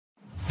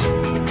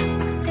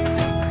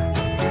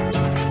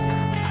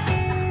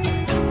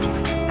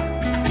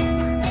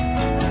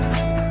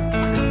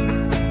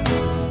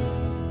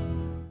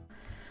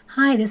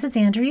Hi, this is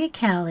Andrea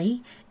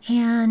Kalli,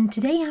 and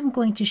today I'm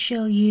going to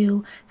show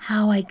you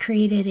how I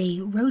created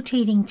a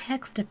rotating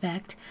text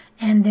effect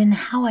and then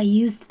how I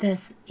used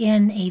this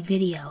in a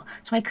video.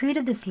 So I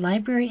created this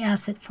library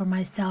asset for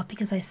myself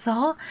because I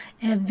saw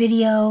a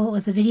video, it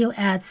was a video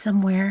ad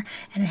somewhere,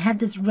 and it had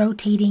this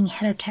rotating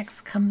header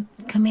text come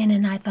in,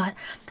 and I thought,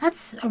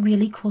 that's a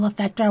really cool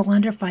effect. I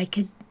wonder if I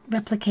could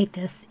replicate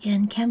this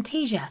in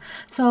Camtasia.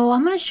 So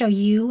I'm going to show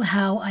you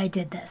how I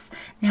did this.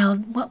 Now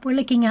what we're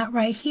looking at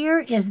right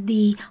here is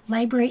the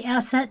library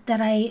asset that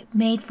I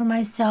made for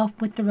myself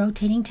with the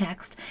rotating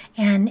text,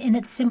 and in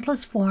its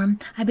simplest form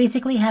I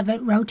basically have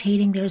it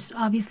rotating. There's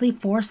obviously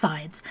 4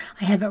 sides.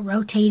 I have it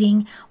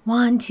rotating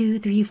 1, 2,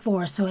 3,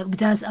 4, so it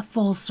does a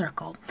full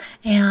circle.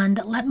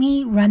 And let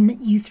me run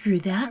you through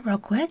that real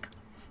quick.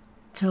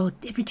 So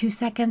every 2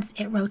 seconds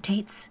it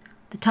rotates.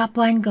 The top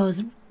line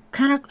goes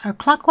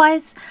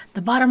clockwise,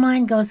 the bottom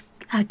line goes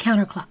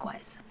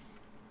counterclockwise.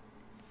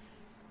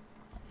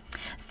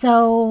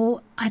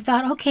 So I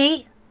thought,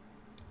 okay,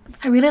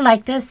 I really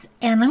like this,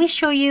 and let me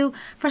show you,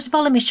 first of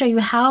all, let me show you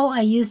how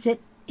I used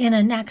it in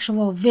an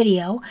actual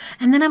video,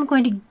 and then I'm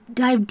going to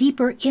dive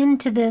deeper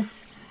into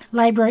this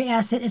library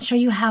asset and show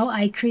you how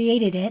I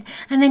created it,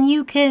 and then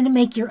you can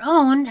make your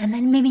own, and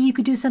then maybe you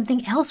could do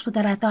something else with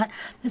it. I thought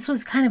this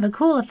was kind of a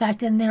cool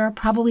effect, and there are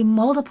probably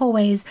multiple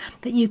ways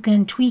that you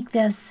can tweak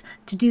this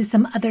to do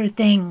some other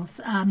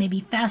things, maybe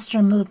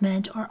faster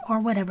movement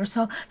or whatever.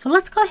 So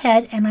let's go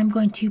ahead, and I'm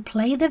going to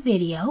play the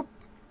video.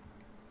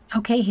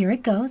 Okay, here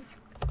it goes.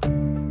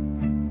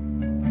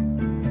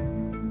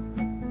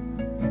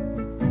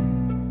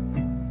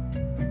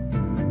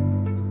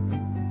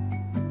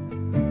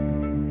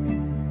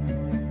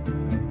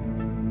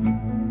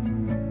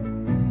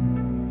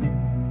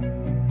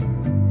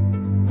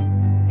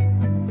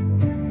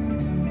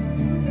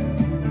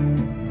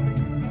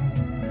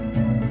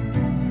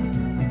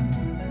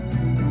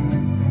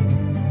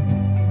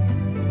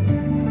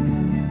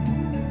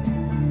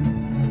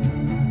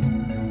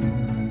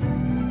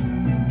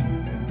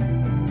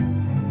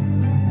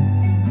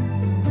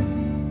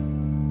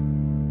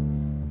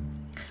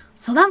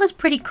 So that was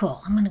pretty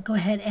cool. I'm going to go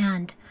ahead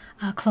and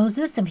close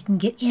this, and we can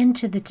get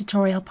into the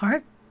tutorial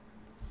part.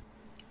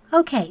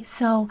 Okay,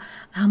 so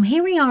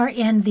here we are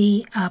in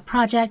the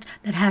project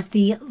that has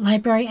the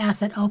library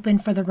asset open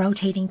for the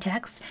rotating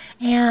text,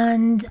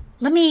 and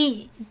let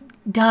me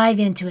dive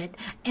into it.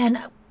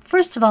 And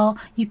first of all,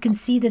 you can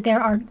see that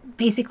there are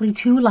basically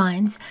 2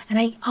 lines,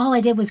 and all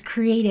I did was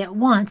create it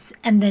once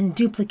and then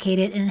duplicate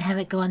it and have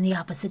it go in the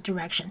opposite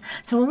direction.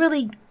 So we're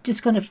really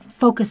just going to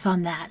focus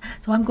on that.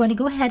 So I'm going to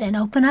go ahead and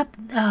open up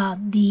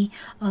the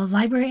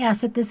library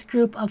asset, this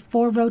group of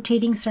 4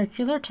 rotating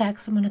circular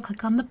text. I'm going to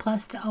click on the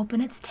plus to open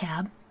its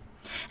tab.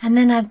 And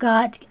then I've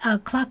got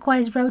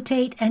clockwise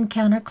rotate and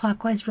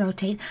counterclockwise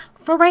rotate.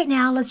 For right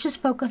now, let's just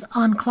focus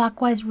on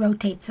clockwise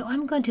rotate. So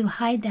I'm going to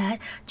hide that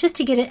just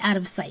to get it out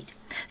of sight.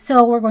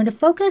 So we're going to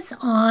focus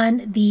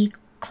on the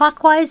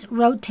clockwise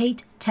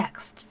rotate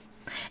text.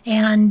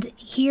 And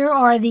here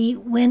are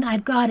when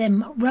I've got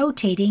him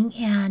rotating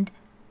and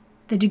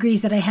the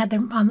degrees that I had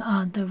them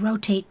on the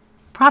rotate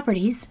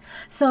properties.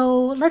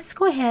 So let's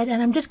go ahead,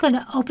 and I'm just going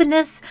to open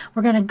this.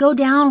 We're going to go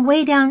down,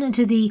 way down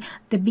into the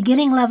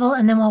beginning level,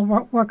 and then we'll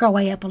work our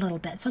way up a little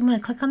bit. So I'm going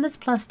to click on this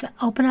plus to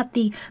open up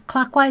the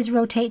clockwise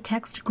rotate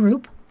text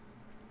group.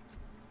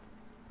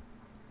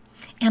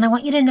 And I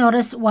want you to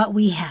notice what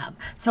we have.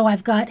 So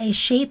I've got a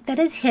shape that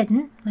is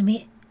hidden. Let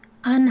me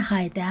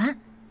unhide that.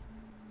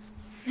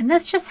 And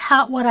that's just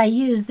what I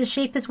used. The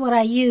shape is what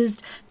I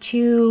used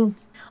to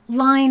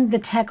line the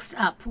text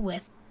up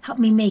with. Help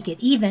me make it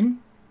even.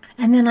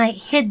 And then I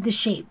hid the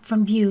shape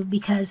from view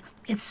because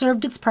it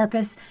served its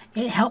purpose.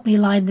 It helped me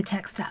line the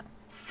text up.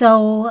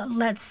 So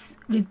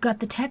we've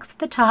got the text at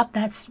the top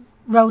that's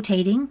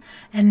rotating,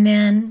 and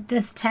then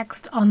this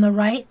text on the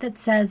right that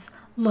says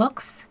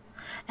looks,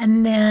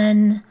 and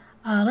then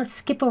let's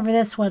skip over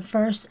this one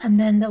first, and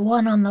then the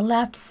one on the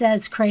left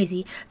says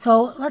crazy.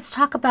 So let's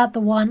talk about the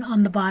one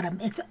on the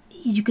bottom.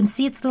 You can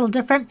see it's a little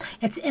different.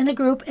 It's in a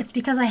group. It's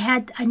because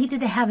I needed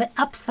to have it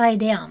upside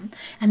down,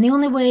 and the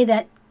only way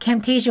that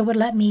Camtasia would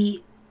let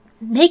me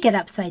make it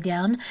upside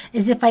down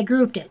is if I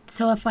grouped it.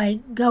 So if I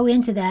go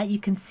into that, you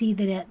can see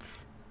that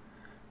it's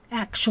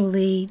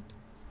actually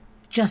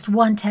just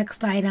one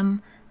text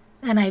item,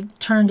 and I've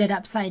turned it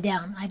upside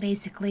down. I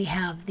basically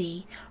have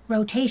the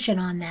rotation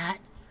on that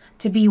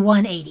to be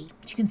 180.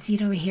 You can see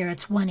it over here,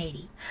 it's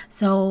 180.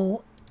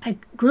 So I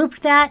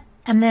grouped that,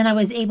 and then I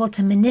was able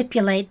to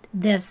manipulate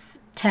this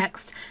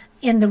text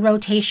in the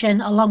rotation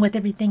along with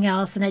everything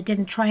else, and I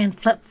didn't try and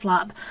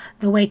flip-flop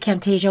the way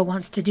Camtasia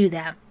wants to do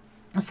that.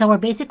 So we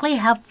basically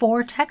have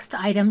 4 text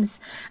items,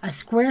 a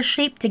square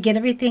shape to get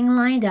everything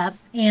lined up,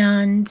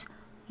 and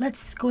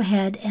let's go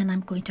ahead, and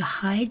I'm going to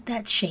hide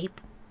that shape.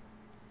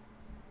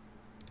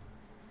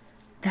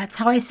 That's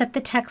how I set the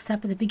text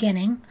up at the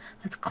beginning.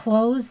 Let's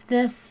close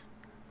this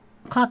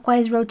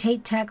clockwise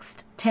rotate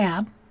text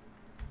tab,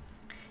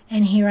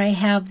 and here I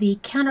have the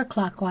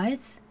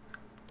counterclockwise.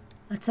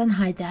 Let's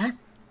unhide that.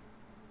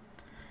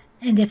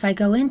 And if I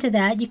go into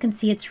that, you can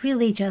see it's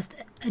really just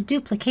a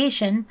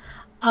duplication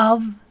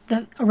of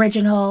the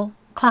original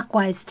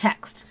clockwise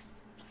text.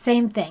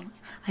 Same thing.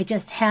 I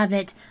just have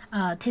it,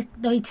 let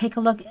me take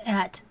a look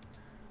at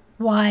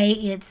why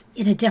it's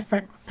in a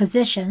different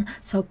position.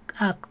 So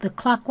the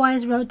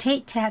clockwise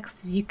rotate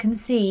text, as you can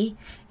see,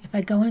 if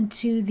I go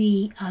into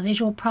the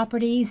visual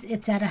properties,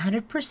 it's at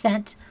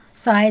 100%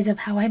 size of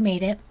how I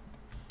made it.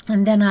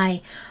 And then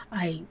I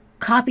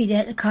copied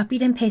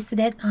and pasted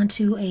it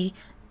onto a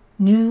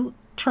new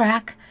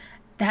track.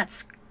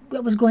 That's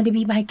what was going to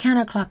be my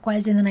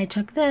counterclockwise, and then I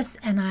took this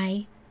and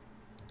I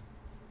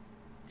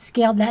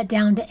scaled that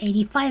down to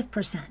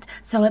 85%.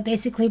 So it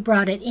basically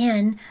brought it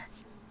in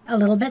a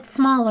little bit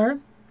smaller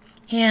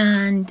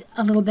and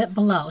a little bit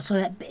below, so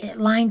that it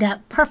lined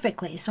up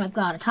perfectly. So I've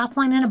got a top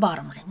line and a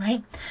bottom line,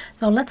 right?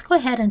 So let's go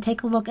ahead and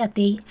take a look at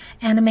the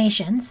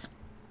animations.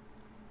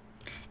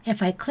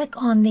 If I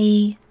click on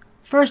the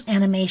first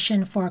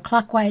animation for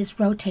clockwise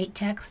rotate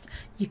text,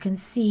 you can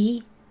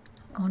see,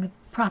 going to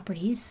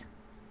properties,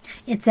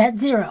 it's at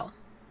 0.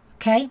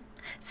 Okay,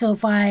 so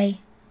if I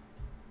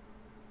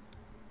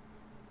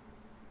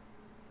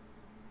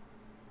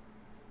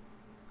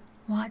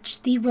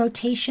watch the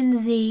rotation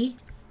Z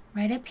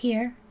right up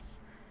here,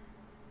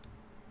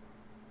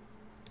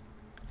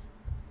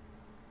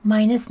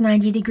 minus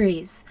 90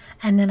 degrees,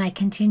 and then I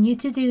continue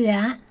to do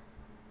that.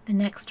 The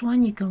next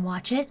one, you can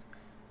watch it,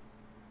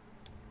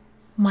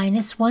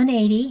 minus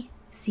 180,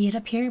 see it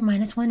up here,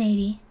 minus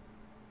 180.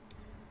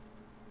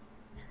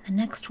 And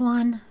the next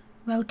one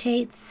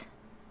rotates,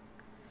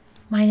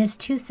 minus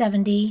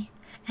 270,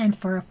 and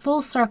for a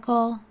full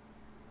circle,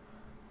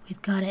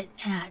 we've got it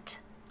at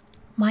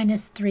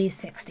minus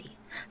 360.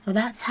 So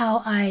that's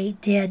how I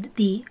did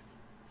the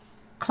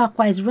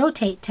clockwise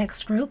rotate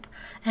text group.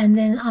 And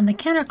then on the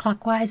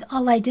counterclockwise,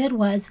 all I did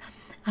was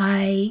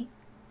I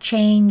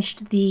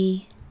changed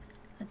the,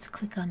 let's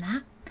click on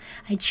that,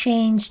 I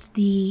changed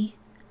the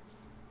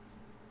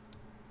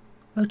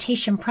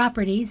rotation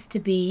properties to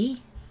be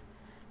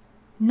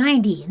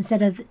 90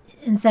 instead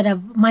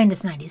of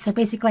minus 90. So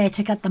basically I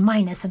took out the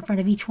minus in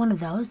front of each one of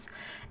those,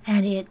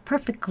 and it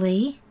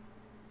perfectly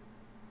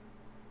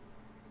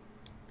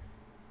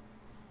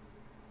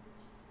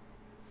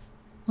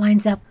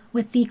lines up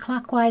with the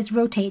clockwise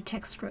rotate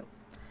text group.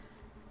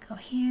 Go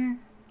here,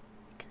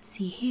 you can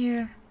see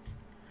here,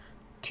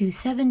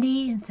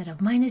 270 instead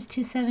of minus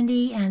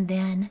 270, and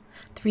then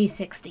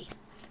 360.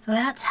 So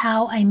that's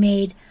how I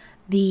made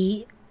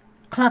the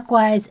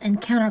clockwise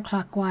and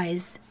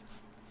counterclockwise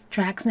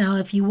tracks. Now,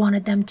 if you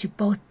wanted them to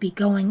both be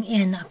going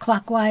in a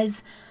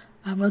clockwise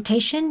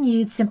rotation,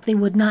 you simply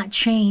would not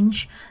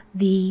change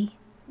the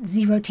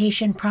Z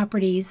rotation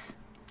properties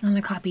on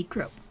the copied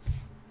group.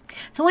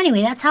 So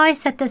anyway, that's how I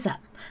set this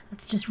up.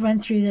 Let's just run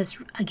through this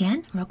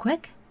again real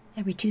quick.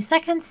 Every 2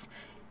 seconds,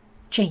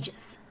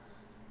 changes.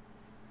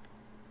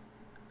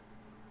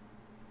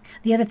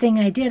 The other thing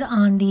I did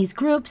on these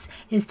groups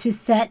is to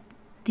set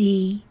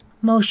the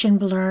motion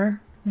blur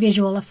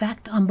visual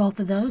effect on both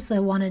of those. So I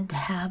wanted to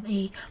have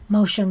a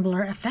motion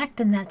blur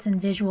effect, and that's in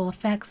visual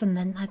effects, and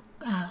then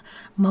a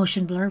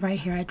motion blur right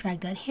here. I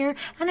dragged that here,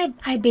 and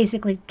I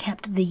basically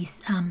kept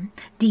these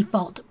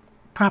default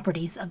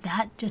properties of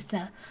that, just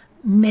a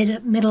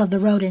middle of the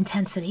road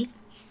intensity.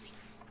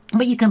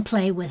 But you can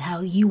play with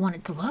how you want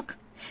it to look.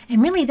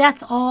 And really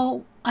that's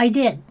all I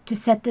did to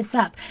set this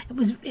up.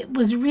 It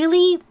was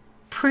really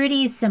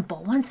pretty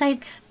simple. Once I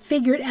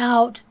figured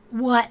out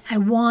what I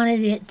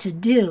wanted it to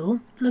do,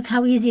 look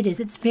how easy it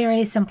is. It's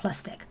very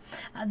simplistic.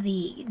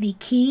 The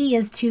key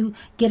is to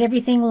get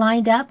everything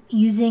lined up.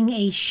 Using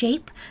a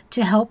shape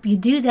to help you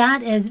do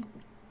that is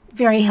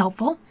very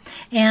helpful.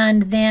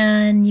 And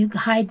then you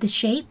hide the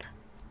shape,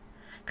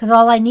 because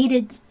all I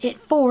needed it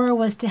for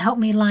was to help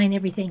me line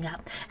everything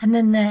up. And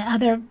then the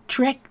other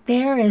trick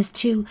there is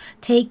to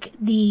take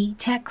the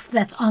text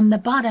that's on the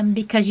bottom,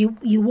 because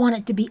you want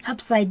it to be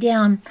upside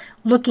down,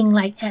 looking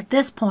like at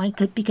this point,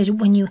 because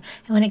when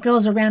it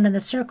goes around in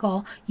the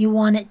circle, you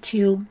want it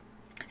to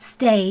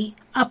stay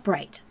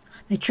upright.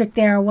 The trick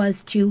there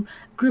was to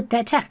group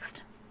that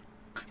text.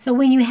 So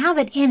when you have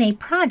it in a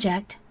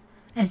project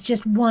as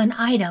just one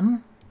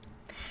item,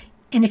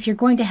 and if you're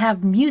going to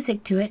have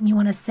music to it and you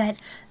want to set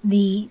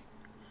the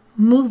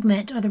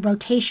movement or the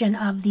rotation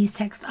of these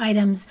text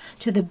items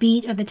to the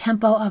beat or the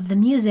tempo of the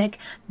music,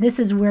 this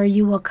is where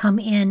you will come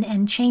in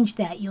and change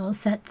that. You'll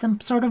set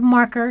some sort of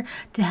marker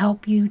to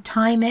help you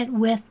time it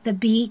with the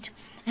beat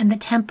and the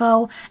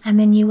tempo, and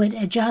then you would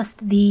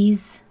adjust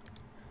these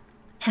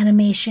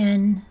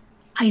animation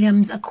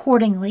items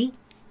accordingly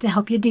to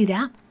help you do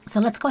that. So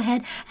let's go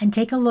ahead and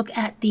take a look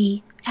at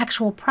the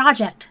actual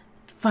project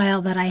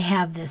file that I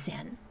have this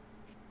in.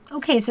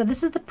 Okay, so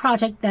this is the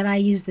project that I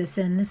use this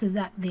in. This is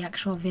the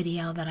actual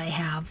video that I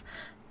have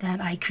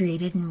that I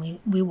created and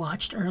we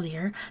watched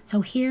earlier.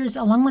 So here's,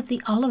 along with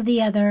all of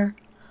the other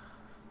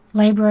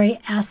library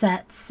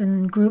assets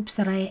and groups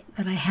that I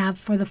have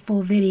for the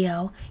full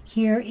video,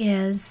 here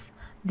is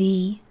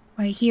right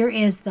here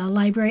is the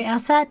library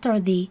asset, or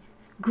the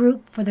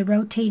group for the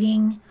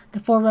rotating the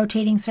 4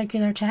 rotating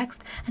circular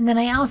text. And then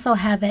I also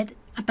have it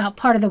about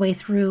part of the way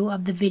through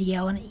of the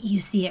video, and you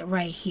see it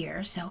right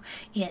here. So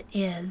it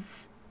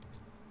is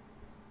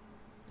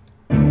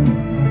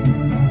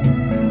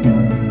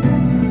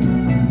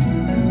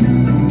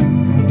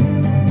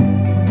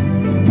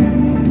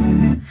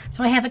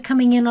so I have it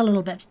coming in a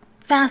little bit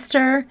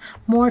faster,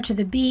 more to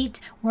the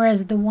beat,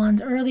 whereas the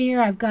ones earlier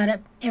I've got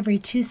it every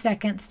 2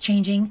 seconds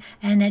changing,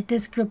 and at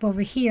this group over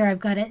here I've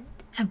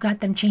got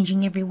them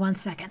changing every 1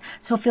 second.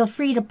 So feel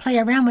free to play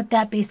around with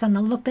that based on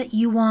the look that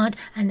you want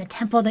and the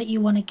tempo that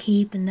you want to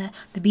keep and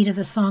the beat of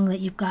the song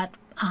that you've got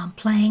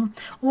playing,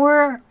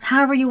 or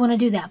however you want to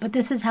do that. But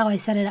this is how I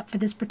set it up for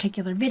this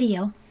particular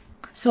video.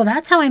 So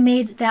that's how I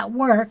made that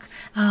work.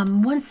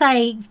 Once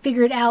I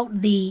figured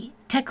out the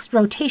text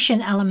rotation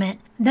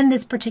element, then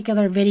this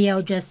particular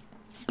video just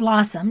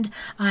blossomed.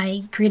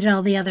 I created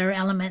all the other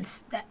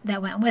elements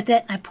that went with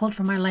it. I pulled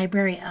from my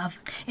library of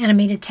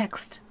animated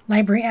text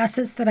library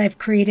assets that I've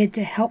created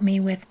to help me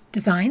with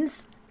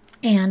designs,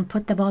 and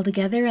put them all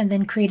together, and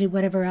then created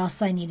whatever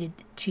else I needed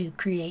to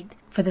create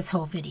for this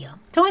whole video.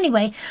 So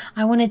anyway,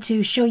 I wanted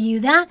to show you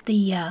that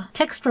the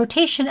text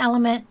rotation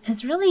element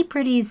is really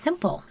pretty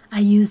simple. I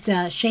used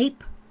a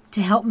shape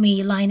to help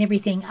me line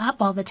everything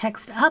up, all the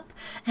text up,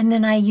 and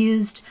then I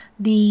used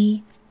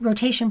the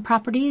rotation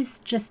properties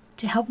just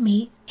to help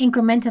me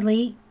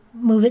incrementally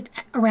move it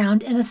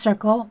around in a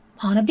circle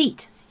on a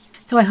beat.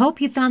 So I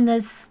hope you found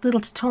this little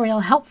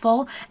tutorial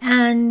helpful,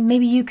 and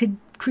maybe you could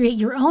create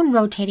your own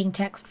rotating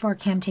text for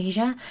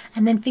Camtasia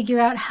and then figure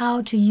out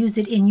how to use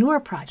it in your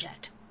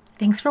project.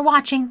 Thanks for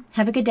watching.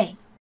 Have a good day.